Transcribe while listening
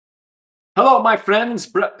Hello, my friends.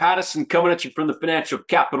 Brett Pattison coming at you from the financial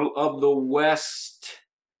capital of the West,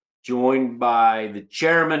 joined by the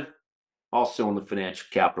chairman, also in the financial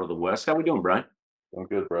capital of the West. How we doing, Brian? I'm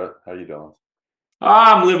good, Brett. How you doing?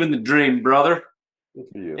 I'm living the dream, brother. Good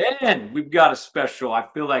for you. And we've got a special. I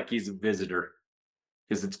feel like he's a visitor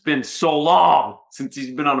because it's been so long since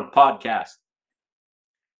he's been on a podcast.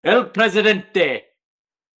 El Presidente.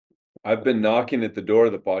 I've been knocking at the door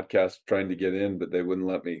of the podcast trying to get in, but they wouldn't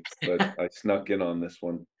let me. But I snuck in on this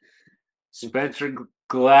one. Spencer,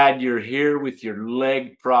 glad you're here with your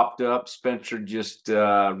leg propped up. Spencer just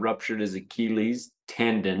ruptured his Achilles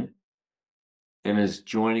tendon and is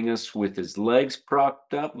joining us with his legs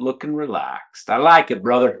propped up, looking relaxed. I like it,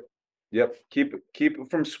 brother. Yep, keep it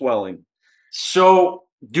from swelling. So,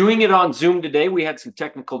 doing it on Zoom today, we had some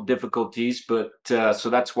technical difficulties, but so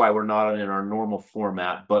that's why we're not in our normal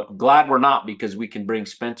format. But glad we're not, because we can bring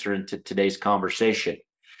Spencer into today's conversation,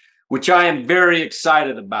 which I am very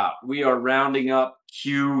excited about. We are rounding up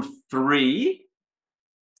Q3,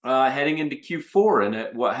 heading into Q4,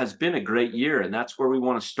 and what has been a great year. And that's where we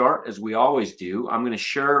want to start, as we always do. I'm going to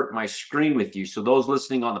share my screen with you. So those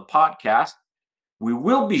listening on the podcast, we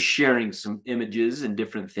will be sharing some images and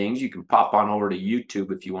different things. You can pop on over to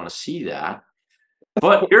YouTube if you want to see that.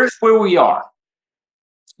 But here's where we are.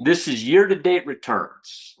 This is year-to-date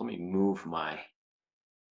returns. Let me move my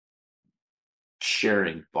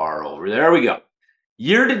sharing bar over. There we go.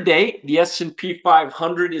 Year to date, the S&P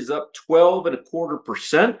 500 is up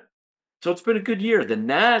 12.25%. So it's been a good year. The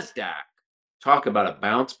NASDAQ, talk about a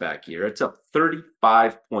bounce back year, it's up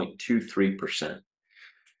 35.23%.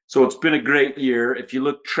 So it's been a great year. If you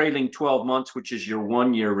look trailing 12 months, which is your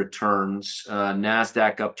 1 year returns,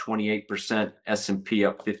 NASDAQ up 28%, S&P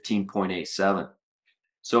up 15.87.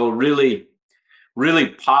 So really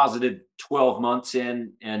positive 12 months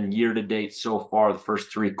in, and year to date so far, the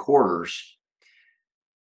first 3 quarters.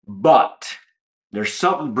 But there's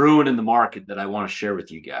something brewing in the market that I want to share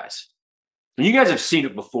with you guys. And you guys have seen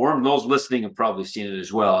it before, and those listening have probably seen it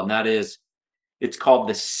as well. And that is, it's called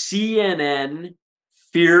the CNN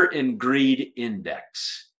Fear and Greed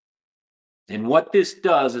Index. And what this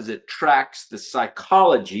does is it tracks the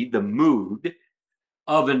psychology, the mood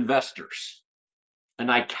of investors.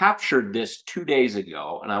 And I captured this 2 days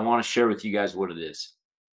ago, and I want to share with you guys what it is.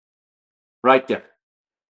 Right there.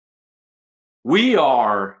 We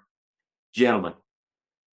are, gentlemen,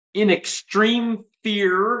 in extreme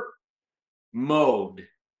fear mode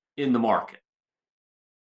in the market.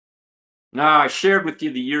 Now, I shared with you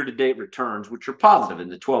the year-to-date returns, which are positive in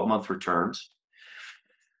the 12-month returns.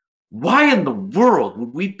 Why in the world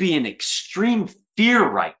would we be in extreme fear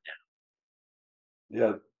right now?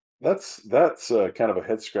 Yeah, that's kind of a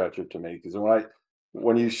head scratcher to me because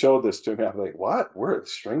when you showed this to me, I'm like, what? We're at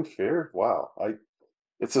extreme fear? Wow.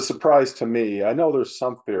 It's a surprise to me. I know there's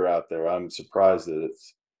some fear out there. I'm surprised that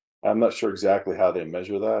I'm not sure exactly how they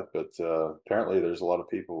measure that, but apparently there's a lot of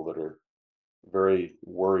people that are very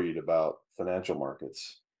worried about financial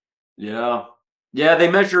markets. Yeah, they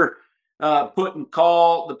measure put and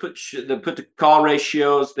call, the put to call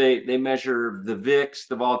ratios. They measure the VIX,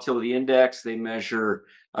 the volatility index. They measure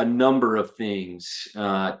a number of things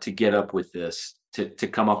to get up with this, to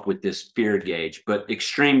come up with this fear gauge. But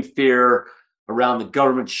extreme fear around the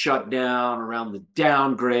government shutdown, around the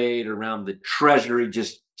downgrade, around the treasury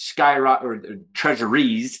just skyrocket, or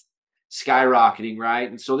treasuries skyrocketing, right?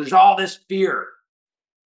 And so there's all this fear.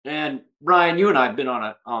 And Ryan, you and I have been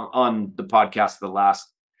on the podcast the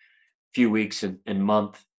last few weeks and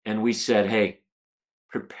month, and we said, hey,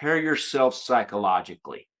 prepare yourself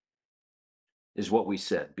psychologically, is what we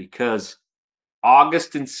said, because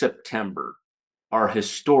August and September are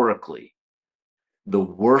historically the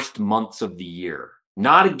worst months of the year.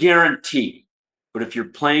 Not a guarantee, but if you're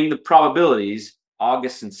playing the probabilities,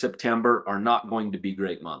 August and September are not going to be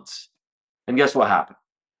great months. And guess what happened?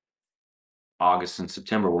 August and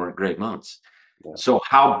September weren't great months. Yeah. So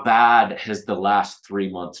how bad has the last 3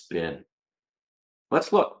 months been?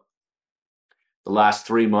 Let's look. The last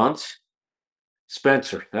 3 months,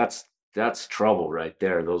 Spencer, that's trouble right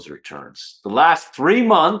there, those returns. The last 3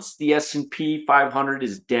 months, the S&P 500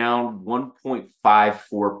 is down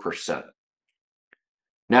 1.54%.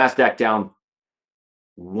 NASDAQ down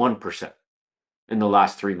 1% in the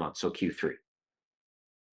last 3 months, so Q3.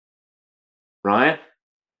 Ryan?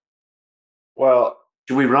 Well,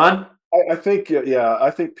 Should we run? I think, yeah,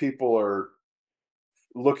 I think people are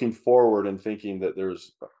looking forward and thinking that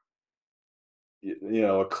there's,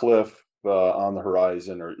 a cliff on the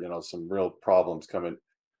horizon, or some real problems coming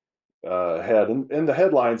ahead. And the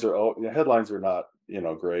headlines are not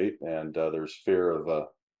great, and there's fear of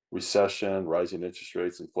recession, rising interest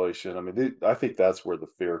rates, inflation. I mean, I think that's where the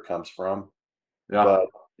fear comes from. Yeah.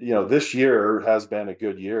 But this year has been a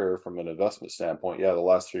good year from an investment standpoint. Yeah, the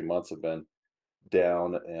last 3 months have been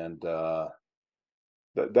down, and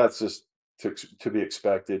that's just to be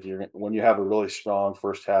expected. When you have a really strong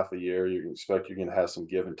first half of the year, you can expect you're going to have some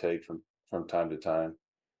give and take from time to time.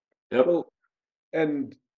 Yep. Well,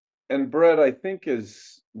 and Brett, I think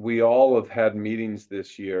as we all have had meetings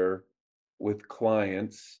this year with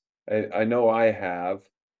clients, I know I have,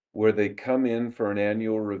 where they come in for an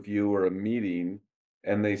annual review or a meeting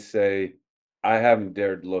and they say, I haven't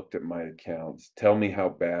dared looked at my accounts. Tell me how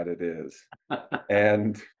bad it is.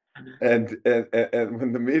 And and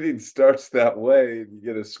when the meeting starts that way, you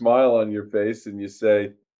get a smile on your face and you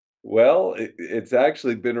say, well, it's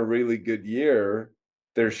actually been a really good year.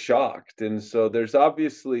 They're shocked. And so there's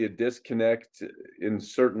obviously a disconnect in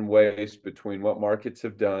certain ways between what markets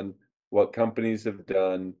have done, what companies have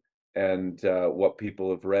done, and what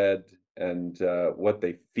people have read, and what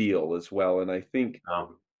they feel as well. And I think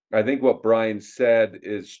what Brian said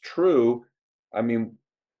is true. I mean,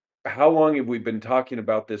 how long have we been talking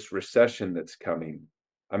about this recession that's coming?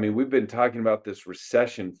 I mean, we've been talking about this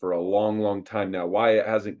recession for a long, long time now. Why it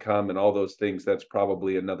hasn't come and all those things, that's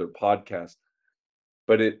probably another podcast.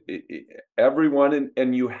 But everyone,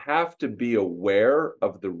 and you have to be aware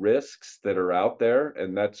of the risks that are out there.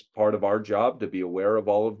 And that's part of our job, to be aware of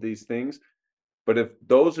all of these things. But if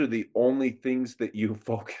those are the only things that you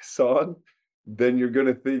focus on, then you're going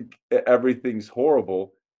to think everything's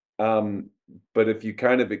horrible. But if you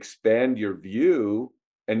kind of expand your view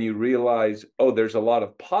and you realize, oh, there's a lot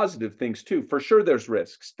of positive things too. For sure, there's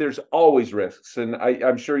risks. There's always risks, and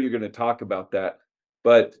I'm sure you're going to talk about that.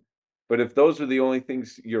 But if those are the only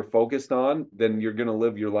things you're focused on, then you're going to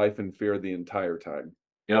live your life in fear the entire time.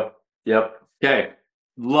 Yep. Okay.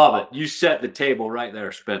 Love it. You set the table right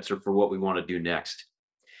there, Spencer, for what we want to do next.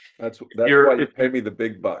 That's why you pay me the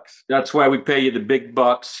big bucks. That's why we pay you the big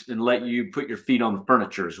bucks and let you put your feet on the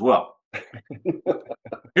furniture as well.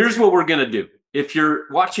 Here's what we're going to do. If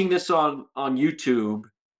you're watching this on YouTube,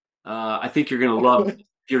 I think you're going to love it.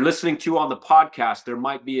 If you're listening to on the podcast, there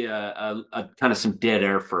might be a kind of some dead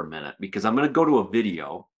air for a minute, because I'm going to go to a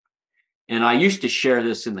video. And I used to share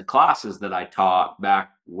this in the classes that I taught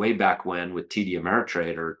way back when with TD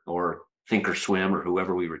Ameritrade or Thinkorswim or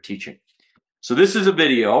whoever we were teaching. So this is a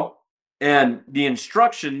video, and the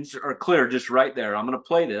instructions are clear just right there. I'm going to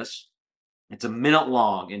play this. It's a minute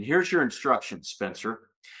long. And here's your instructions, Spencer.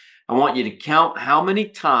 I want you to count how many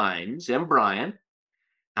times, and Brian,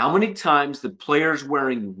 how many times the players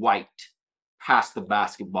wearing white pass the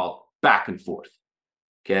basketball back and forth.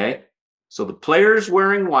 Okay? So the players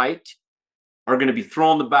wearing white are going to be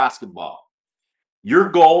throwing the basketball. Your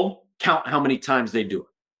goal, count how many times they do it.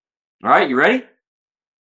 All right, you ready? How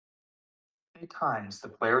many times the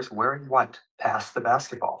players wearing white pass the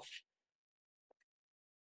basketball?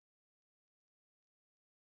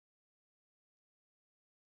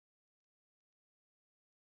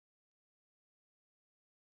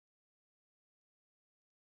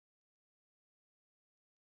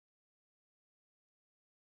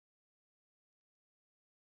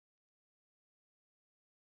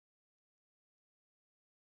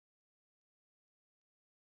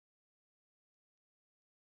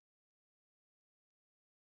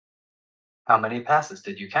 How many passes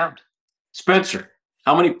did you count? Spencer,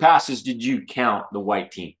 how many passes did you count the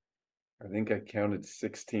white team? I think I counted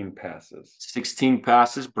 16 passes. 16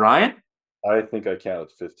 passes. Brian? I think I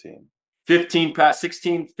counted 15. 15 pass,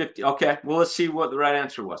 16, 50. Okay, well, let's see what the right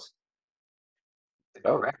answer was. The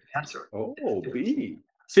correct answer. Oh, is 15. B.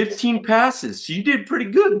 15 passes. So you did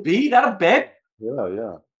pretty good, B. That a bet?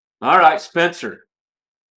 Yeah. All right, Spencer.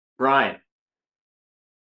 Brian,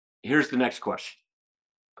 here's the next question.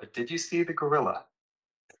 But did you see the gorilla?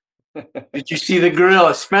 Did you see the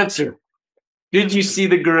gorilla, Spencer? Did you see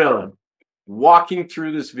the gorilla walking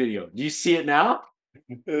through this video? Do you see it now?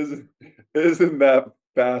 Isn't that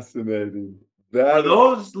fascinating? For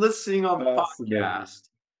those listening on the fascinating. podcast,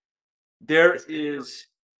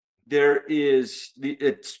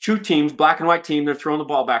 it's two teams, black and white team. They're throwing the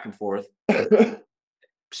ball back and forth.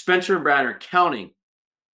 Spencer and Brian are counting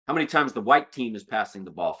how many times the white team is passing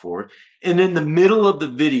the ball forward. And in the middle of the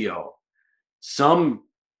video, some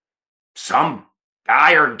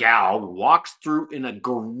guy or gal walks through in a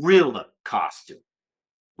gorilla costume.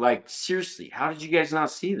 Like, seriously, how did you guys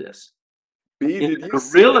not see this? In a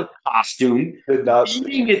gorilla costume,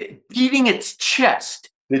 beating its chest.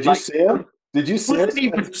 Did you see him? Did you see him? Wasn't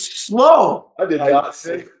even slow. I did not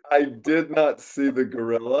see. I did not see the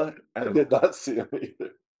gorilla. I did not see him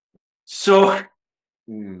either. So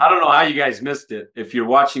I don't know how you guys missed it. If you're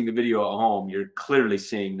watching the video at home, you're clearly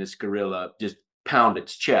seeing this gorilla just pound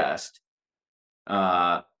its chest.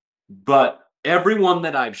 But everyone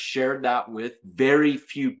that I've shared that with, very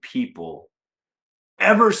few people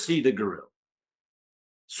ever see the gorilla.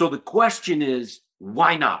 So the question is,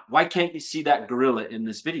 why not? Why can't you see that gorilla in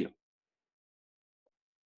this video?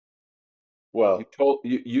 Well,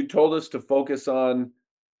 You told us to focus on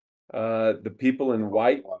the people in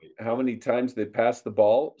white, how many times they passed the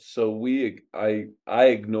ball. So I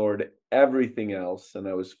ignored everything else, and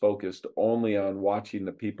I was focused only on watching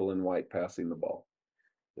the people in white passing the ball.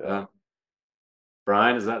 yeah,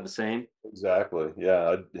 Brian, is that the same? exactly.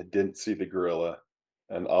 Yeah, I didn't see the gorilla,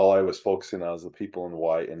 and all I was focusing on was the people in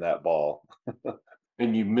white and that ball.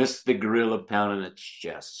 And you missed the gorilla pounding its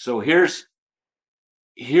chest. So here's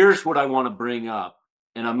what I want to bring up,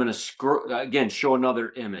 and I'm going to scroll again, show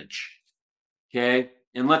another image. Okay,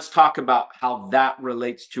 and let's talk about how that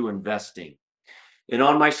relates to investing. And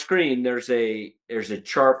on my screen, there's a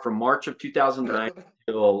chart from March of 2009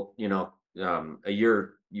 till a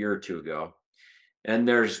year or two ago, and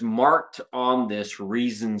there's marked on this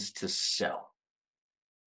reasons to sell.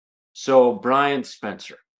 So Brian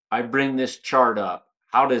Spencer, I bring this chart up.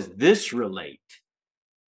 How does this relate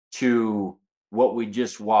to what we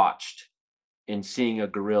just watched in seeing a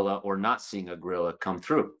gorilla or not seeing a gorilla come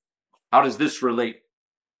through? How does this relate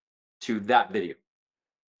to that video?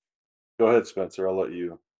 Go ahead, Spencer. I'll let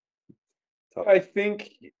you talk. I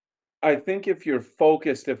think if you're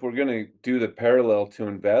focused, if we're going to do the parallel to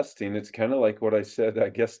investing, it's kind of like what I said, I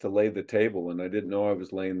guess, to lay the table. And I didn't know I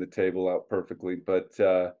was laying the table out perfectly. But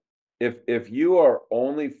if you are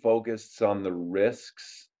only focused on the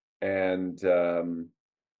risks and the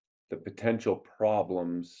potential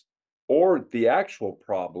problems or the actual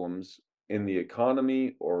problems in the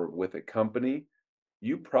economy or with a company,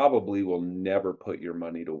 you probably will never put your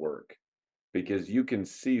money to work, because you can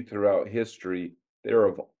see throughout history, there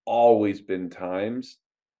have always been times.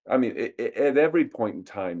 I mean, at every point in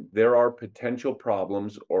time, there are potential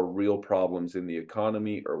problems or real problems in the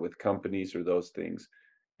economy or with companies or those things.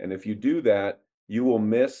 And if you do that, you will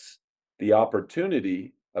miss the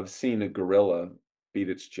opportunity of seeing a gorilla beat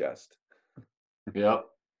its chest. Yep.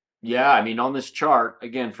 Yeah, I mean, on this chart,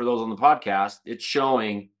 again, for those on the podcast, it's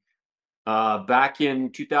showing back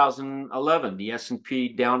in 2011, the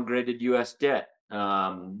S&P downgraded U.S. debt,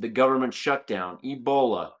 the government shutdown,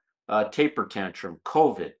 Ebola, taper tantrum,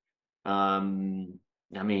 COVID. I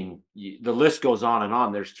mean, the list goes on and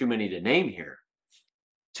on. There's too many to name here.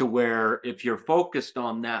 To where if you're focused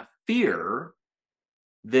on that fear,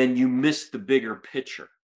 then you miss the bigger picture.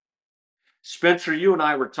 Spencer, you and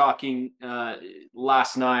I were talking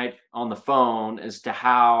last night on the phone as to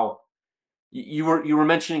how you were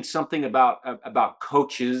mentioning something about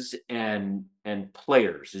coaches and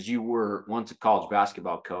players, as you were once a college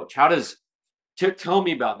basketball coach. How does tell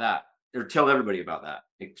me about that, or tell everybody about that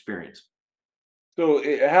experience? So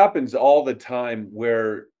it happens all the time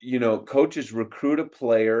where, coaches recruit a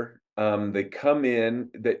player. They come in,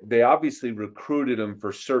 they obviously recruited them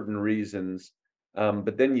for certain reasons.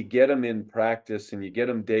 But then you get them in practice and you get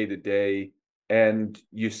them day to day, and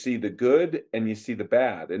you see the good and you see the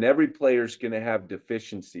bad. And every player's going to have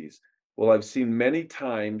deficiencies. Well, I've seen many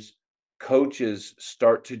times coaches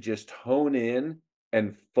start to just hone in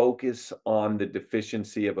and focus on the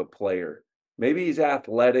deficiency of a player. Maybe he's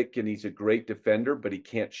athletic and he's a great defender, but he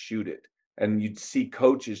can't shoot it. And you'd see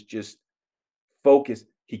coaches just focus,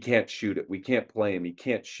 he can't shoot it. We can't play him. He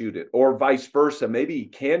can't shoot it. Or vice versa. Maybe he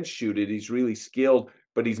can shoot it. He's really skilled,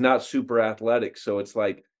 but he's not super athletic. So it's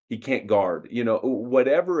like he can't guard,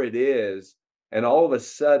 whatever it is. And all of a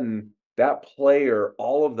sudden, that player,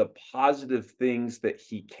 all of the positive things that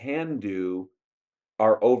he can do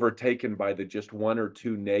are overtaken by the just one or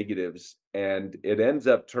two negatives, and it ends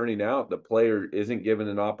up turning out the player isn't given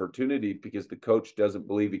an opportunity because the coach doesn't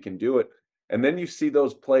believe he can do it. And then you see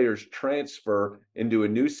those players transfer into a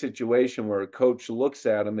new situation where a coach looks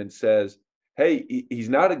at him and says, hey, he's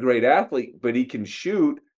not a great athlete, but he can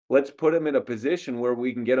shoot. Let's put him in a position where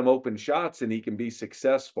we can get him open shots and he can be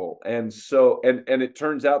successful. And so and it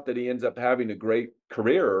turns out that he ends up having a great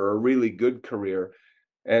career, or a really good career.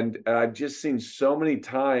 And I've just seen so many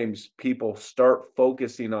times people start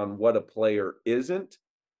focusing on what a player isn't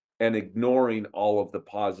and ignoring all of the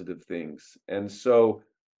positive things. And so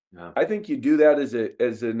Yeah. I think you do that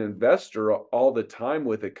as an investor all the time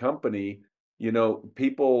with a company.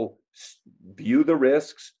 People view the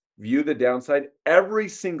risks, view the downside. Every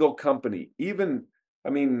single company, even, I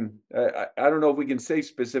mean, I don't know if we can say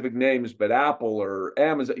specific names, but Apple or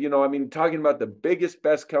Amazon, talking about the biggest,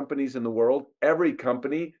 best companies in the world, every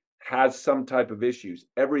company has some type of issues.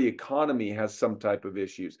 Every economy has some type of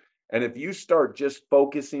issues. And if you start just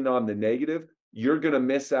focusing on the negative, you're going to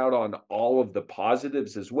miss out on all of the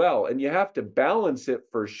positives as well. And you have to balance it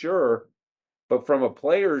for sure. But from a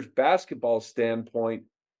player's basketball standpoint,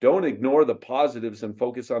 don't ignore the positives and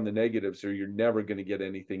focus on the negatives, or you're never going to get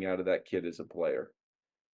anything out of that kid as a player.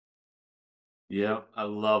 Yeah, I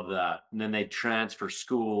love that. And then they transfer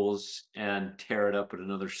schools and tear it up at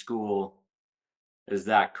another school as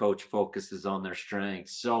that coach focuses on their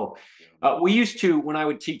strengths. So we used to, when I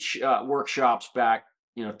would teach workshops back,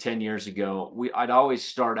 10 years ago, I'd always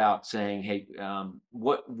start out saying, "Hey,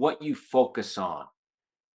 what you focus on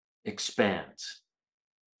expands."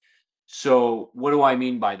 So what do I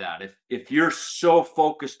mean by that? If you're so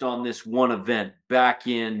focused on this one event back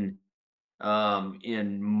in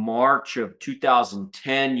March of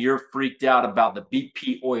 2010, you're freaked out about the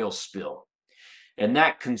BP oil spill. And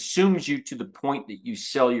that consumes you to the point that you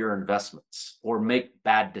sell your investments or make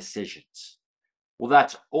bad decisions. Well,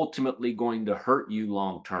 that's ultimately going to hurt you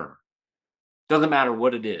long term. Doesn't matter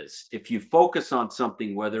what it is. If you focus on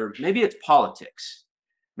something, whether maybe it's politics,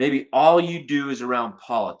 maybe all you do is around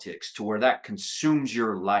politics to where that consumes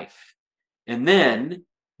your life. And then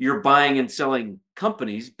you're buying and selling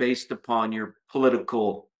companies based upon your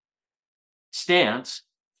political stance.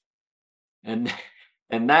 And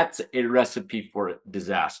and that's a recipe for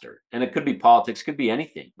disaster. And it could be politics, could be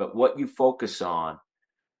anything. But what you focus on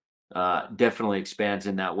definitely expands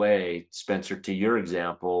in that way. Spencer, to your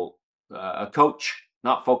example, a coach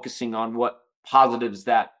not focusing on what positives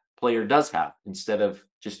that player does have instead of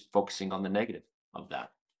just focusing on the negative of that.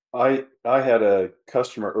 I had a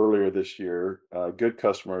customer earlier this year, a good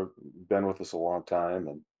customer, been with us a long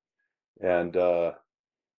time, and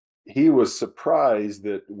he was surprised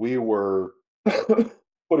that we were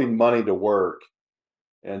putting money to work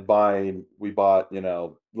and buying. We bought,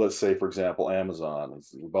 let's say for example, Amazon.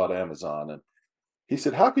 We bought Amazon, and he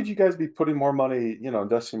said, "How could you guys be putting more money,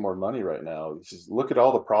 investing more money right now?" He says, "Look at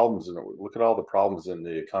all the problems in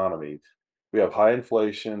the economy. We have high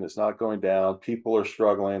inflation. It's not going down. People are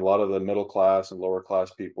struggling. A lot of the middle class and lower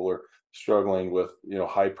class people are struggling with,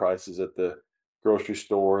 high prices at the grocery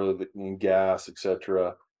store, in gas,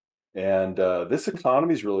 etc. And this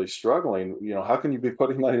economy is really struggling. How can you be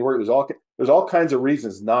putting money to work? There's all kinds of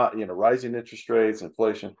reasons not, rising interest rates,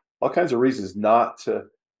 inflation, all kinds of reasons not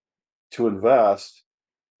to invest.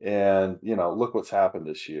 And look what's happened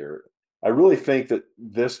this year. I really think that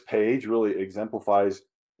this page really exemplifies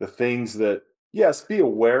the things that, yes, be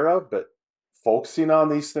aware of, but focusing on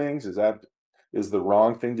these things is the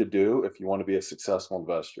wrong thing to do if you want to be a successful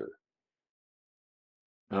investor.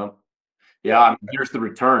 No. Yeah, I mean, here's the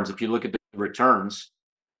returns. If you look at the returns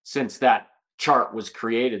since that chart was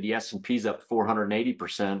created, the S&P's up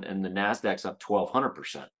 480% and the Nasdaq's up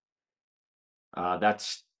 1200%.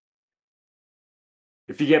 That's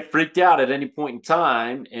if you get freaked out at any point in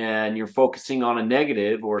time and you're focusing on a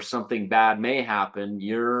negative or something bad may happen,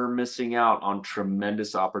 you're missing out on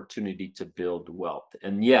tremendous opportunity to build wealth.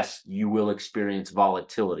 And yes, you will experience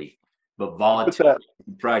volatility, but volatility is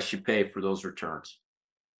the price you pay for those returns.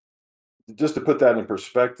 Just to put that in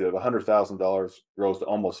perspective, $100,000 grows to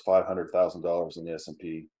almost $500,000 in the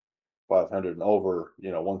S&P 500 and over,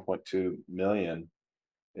 1.2 million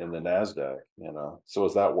in the Nasdaq. So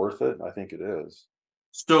is that worth it? I think it is.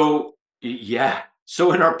 So yeah.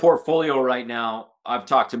 So in our portfolio right now, I've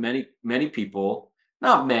talked to many people,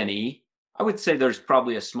 not many. I would say there's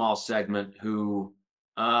probably a small segment who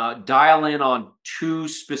dial in on two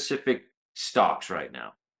specific stocks right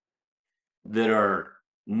now that are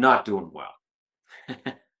not doing well.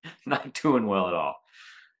 Not doing well at all.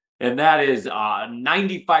 And that is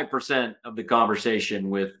 95% of the conversation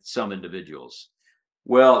with some individuals.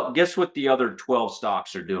 Well, guess what the other 12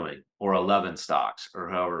 stocks are doing, or 11 stocks, or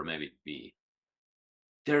however it may be?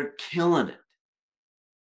 They're killing it.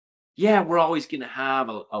 Yeah, we're always going to have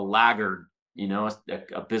a laggard,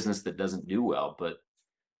 a business that doesn't do well, but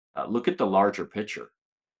look at the larger picture.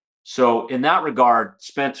 So, in that regard,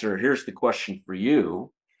 Spencer, here's the question for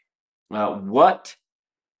you. What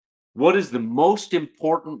is the most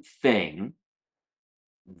important thing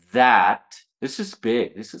that this is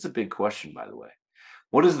big? This is a big question, by the way.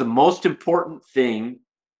 What is the most important thing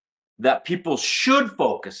that people should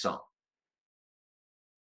focus on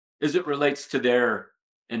as it relates to their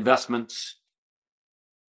investments,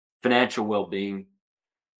 financial well-being?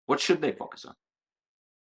 What should they focus on?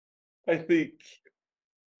 I think,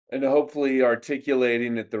 and hopefully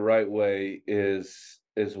articulating it the right way is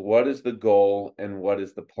what is the goal and what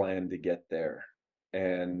is the plan to get there?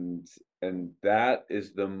 And that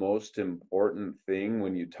is the most important thing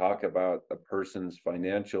when you talk about a person's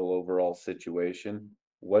financial overall situation.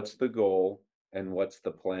 What's the goal and what's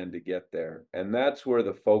the plan to get there? And that's where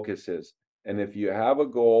the focus is. And if you have a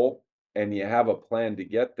goal and you have a plan to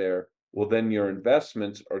get there, well, then your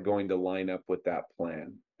investments are going to line up with that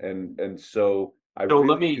plan. And so I So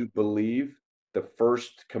let really me do believe the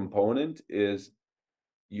first component is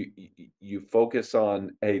you focus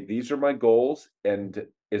on, hey, these are my goals, and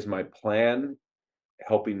is my plan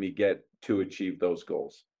helping me get to achieve those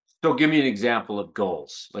goals? so give me an example of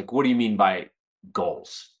goals. Like, what do you mean by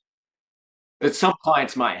goals that some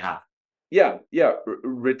clients might have? Yeah,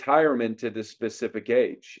 retirement at a specific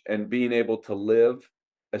age and being able to live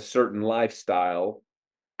a certain lifestyle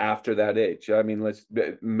after that age. I mean, let's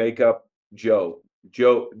make up Joe.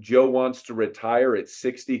 Joe wants to retire at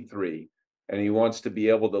 63, and he wants to be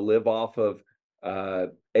able to live off of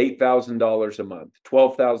 $8,000 a month,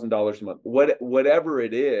 $12,000 a month, whatever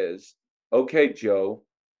it is. Okay, Joe,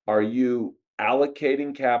 are you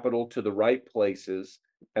allocating capital to the right places?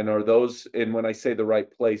 And are those, and when I say the right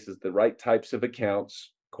places, the right types of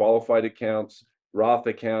accounts, qualified accounts, Roth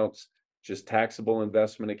accounts, just taxable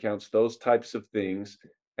investment accounts, those types of things.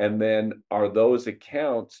 And then are those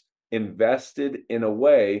accounts invested in a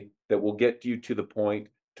way that will get you to the point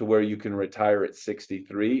to where you can retire at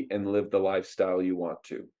 63 and live the lifestyle you want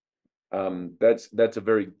to? That's a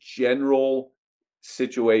very general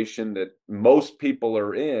situation that most people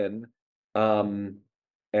are in.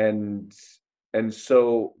 And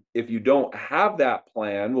so if you don't have that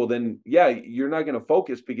plan, well, then yeah, you're not going to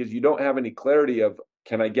focus because you don't have any clarity of,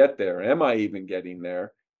 can I get there? Am I even getting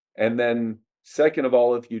there? And then second of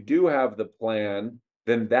all, if you do have the plan,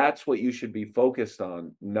 then that's what you should be focused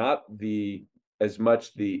on, not the as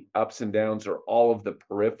much the ups and downs or all of the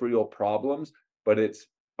peripheral problems, but it's,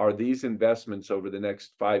 are these investments over the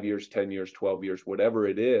next 5 years, 10 years, 12 years, whatever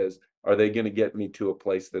it is, are they going to get me to a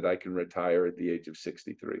place that I can retire at the age of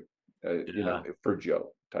 63? You know, for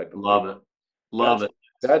Joe type of Love thing. it. Love it.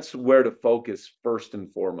 That's where to focus first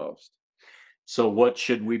and foremost. So what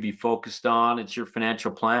should we be focused on? It's your financial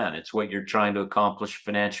plan. It's what you're trying to accomplish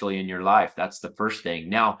financially in your life. That's the first thing.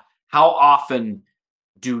 Now, how often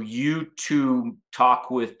do you two talk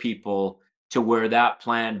with people to where that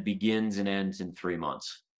plan begins and ends in 3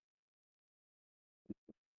 months?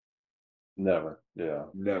 Never. Yeah.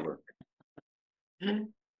 Never.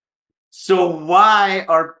 So why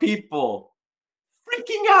are people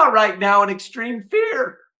freaking out right now in extreme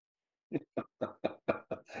fear?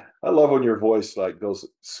 I love when your voice like goes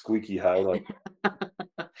squeaky high, like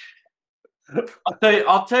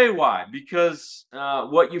I'll tell you why. Because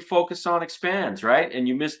what you focus on expands, right? And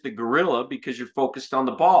you miss the gorilla because you're focused on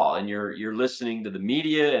the ball, and you're listening to the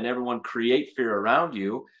media and everyone create fear around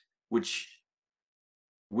you, which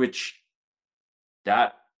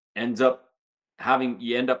that ends up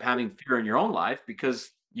you end up having fear in your own life because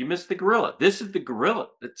you miss the gorilla. This is the gorilla.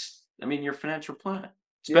 I mean, your financial plan.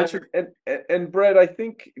 Yeah, Spencer, and Brett, I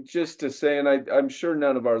think just to say, and I'm sure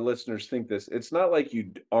none of our listeners think this, it's not like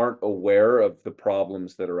you aren't aware of the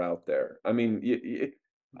problems that are out there. I mean,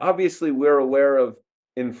 obviously we're aware of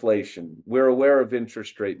inflation, we're aware of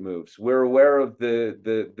interest rate moves, we're aware of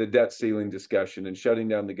the debt ceiling discussion and shutting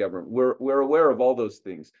down the government. We're aware of all those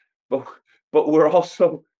things, but we're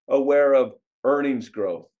also aware of earnings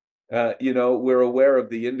growth. You know, we're aware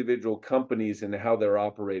of the individual companies and how they're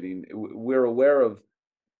operating. We're aware of,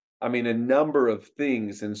 I mean, a number of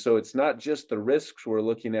things. And so it's not just the risks we're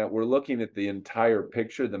looking at the entire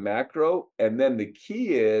picture, the macro. And then the key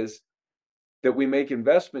is that we make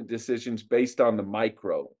investment decisions based on the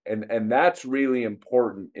micro. And that's really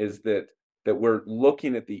important, is that we're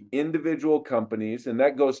looking at the individual companies. And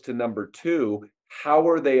that goes to number two, how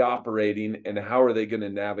are they operating and how are they going to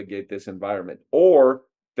navigate this environment? Or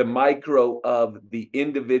the micro of the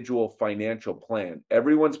individual financial plan.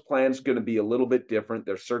 Everyone's plan is going to be a little bit different.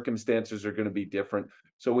 Their circumstances are going to be different.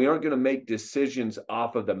 So we aren't going to make decisions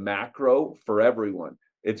off of the macro for everyone.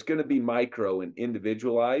 It's going to be micro and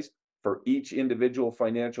individualized for each individual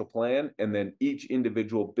financial plan, and then each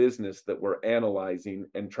individual business that we're analyzing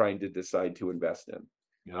and trying to decide to invest in.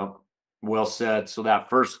 Yep. Well said. So that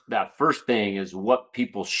first thing is what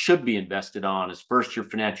people should be invested on is first your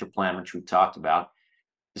financial plan, which we talked about.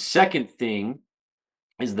 The second thing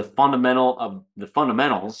is the fundamentals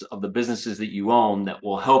of the businesses that you own that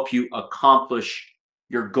will help you accomplish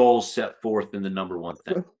your goals set forth in the number one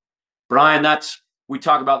thing. Brian, we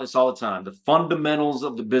talk about this all the time. The fundamentals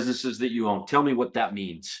of the businesses that you own. Tell me what that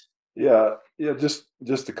means. yeah.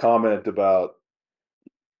 Just a comment about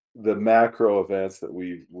the macro events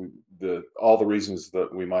that all the reasons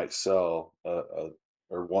that we might sell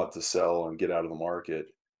or want to sell and get out of the market.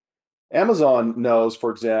 Amazon knows,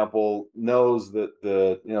 for example, knows that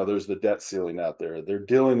there's the debt ceiling out there. They're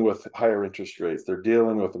dealing with higher interest rates. They're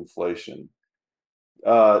dealing with inflation.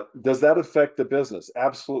 Does that affect the business?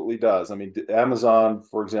 Absolutely does. I mean, Amazon,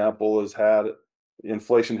 for example,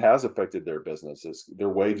 inflation has affected their businesses. Their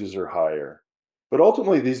wages are higher. But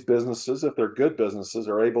ultimately, these businesses, if they're good businesses,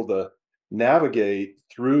 are able to navigate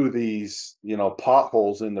through these,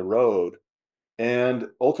 potholes in the road. And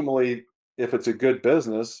ultimately, if it's a good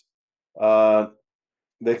business, uh,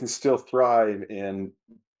 they can still thrive in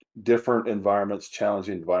different environments,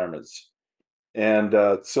 challenging environments. And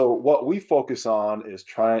so what we focus on is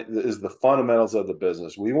the fundamentals of the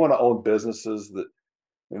business. We want to own businesses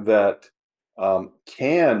that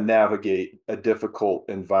can navigate a difficult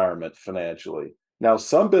environment financially. Now,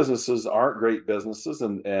 some businesses aren't great businesses,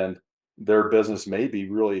 and their business may be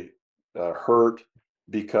really hurt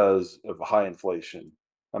because of high inflation.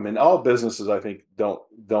 I mean, all businesses, I think, don't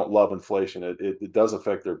love inflation. It does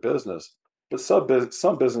affect their business, but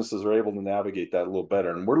some businesses are able to navigate that a little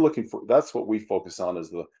better. And that's what we focus on,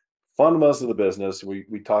 is the fundamentals of the business.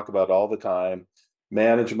 We talk about all the time.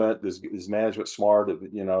 Management is management smart?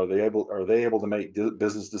 Are they able to make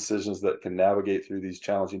business decisions that can navigate through these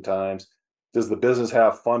challenging times? Does the business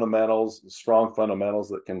have strong fundamentals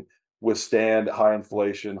that can withstand high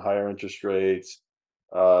inflation, higher interest rates,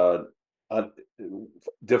 uh,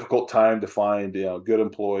 difficult time to find good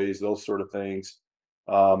employees, those sort of things.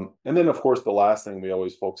 And then, of course, the last thing we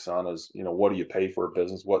always focus on is, what do you pay for a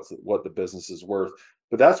business? What the business is worth?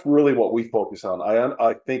 But that's really what we focus on.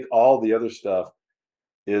 I think all the other stuff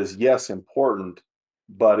is, yes, important,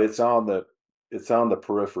 but it's on the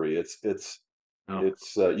periphery.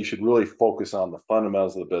 You should really focus on the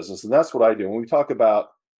fundamentals of the business, and that's what I do. When you talk about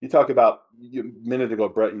a minute ago,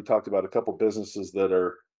 Brett, you talked about a couple businesses that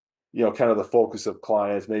are, kind of the focus of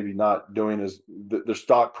clients, maybe not doing their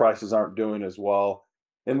stock prices aren't doing as well.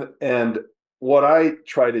 And what I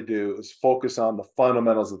try to do is focus on the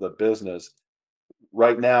fundamentals of the business.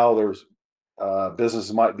 Right now, there's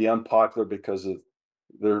businesses might be unpopular because of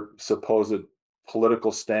their supposed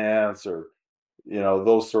political stance, or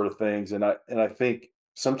those sort of things. And I think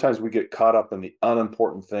sometimes we get caught up in the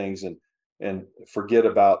unimportant things and forget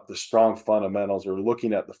about the strong fundamentals, or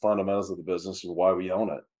looking at the fundamentals of the business and why we own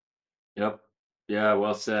it. Yep. Yeah,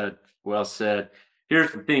 well said. Well said.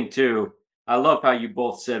 Here's the thing too. I love how you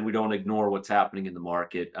both said we don't ignore what's happening in the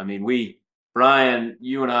market. I mean, Brian,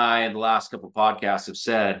 you and I in the last couple of podcasts have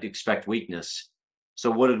said expect weakness.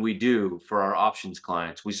 So what did we do for our options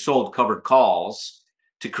clients? We sold covered calls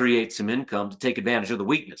to create some income to take advantage of the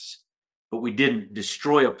weakness. But we didn't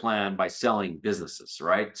destroy a plan by selling businesses,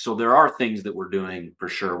 right? So there are things that we're doing for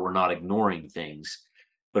sure. We're not ignoring things.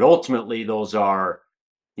 But ultimately, those are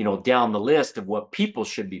down the list of what people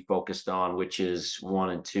should be focused on, which is 1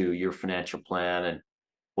 and 2, your financial plan and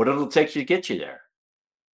what it'll take you to get you there.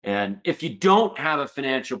 And if you don't have a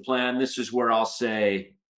financial plan, this is where I'll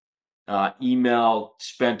say, email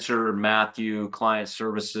Spencer, Matthew, client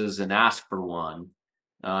services, and ask for one,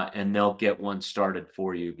 and they'll get one started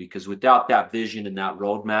for you. Because without that vision and that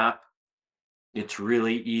roadmap, it's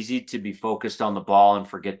really easy to be focused on the ball and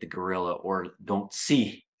forget the gorilla, or don't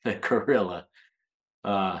see the gorilla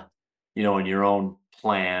in your own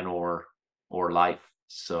plan or life.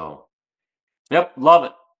 So, yep,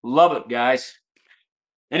 love it, guys.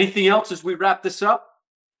 Anything else as we wrap this up?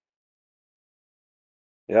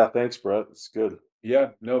 Yeah, thanks, Brett. It's good.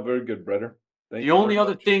 Yeah, no, very good, Bretter. Thank The you only very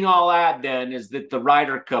other much. thing I'll add then is that the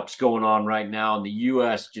Ryder Cup's going on right now, and the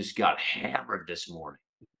U.S. just got hammered this morning.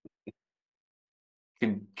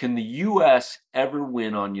 Can the U.S. ever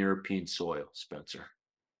win on European soil, Spencer?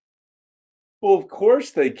 Well, of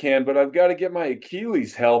course they can, but I've got to get my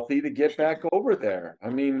Achilles healthy to get back over there. I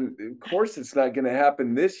mean, of course it's not going to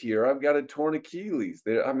happen this year. I've got a torn Achilles.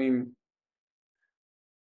 I mean,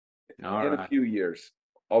 All in a right. few years,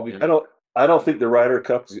 I'll be. I don't think the Ryder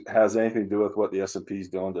Cup has anything to do with what the S&P is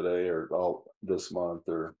doing today, or all this month,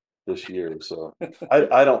 or this year. So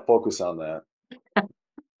I don't focus on that.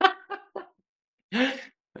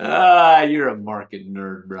 You're a market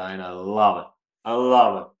nerd, Brian. I love it.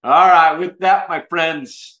 All right. With that, my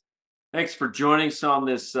friends, thanks for joining us on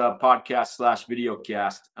this podcast / video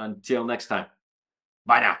cast. Until next time.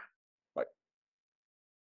 Bye now.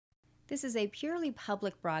 This is a purely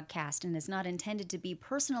public broadcast and is not intended to be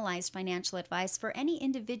personalized financial advice for any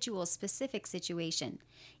individual's specific situation.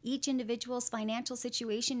 Each individual's financial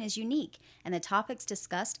situation is unique, and the topics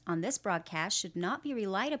discussed on this broadcast should not be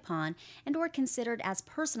relied upon and or considered as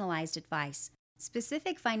personalized advice.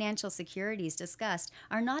 Specific financial securities discussed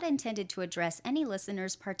are not intended to address any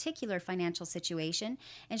listener's particular financial situation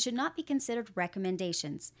and should not be considered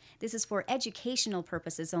recommendations. This is for educational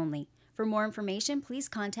purposes only. For more information, please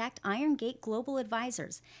contact Iron Gate Global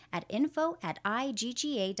Advisors at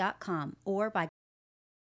info@igga.com or by